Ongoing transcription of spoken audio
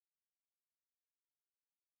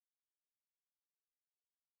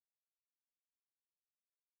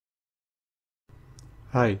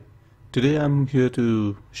Hi, today I'm here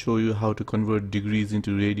to show you how to convert degrees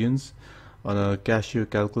into radians on a casio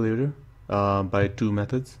calculator by two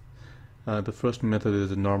methods. The first method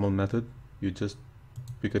is a normal method. You just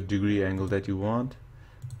pick a degree angle that you want,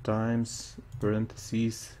 times,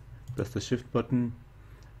 parentheses, press the shift button,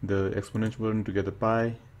 the exponential button to get the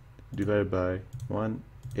pi, divided by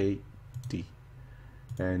 180,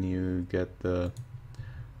 and you get the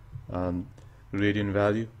radian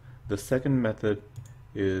value. The second method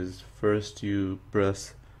is first you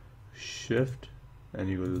press shift and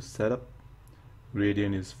you go to setup.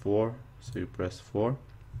 Radian is 4, so you press 4.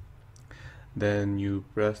 Then you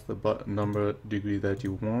press the number degree that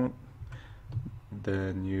you want.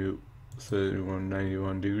 Then you say you want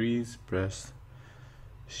 91 degrees, press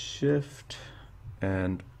shift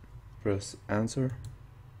and press answer.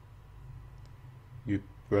 You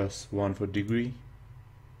press 1 for degree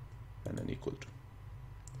and then equal to.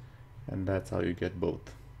 And that's how you get both.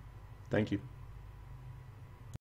 Thank you.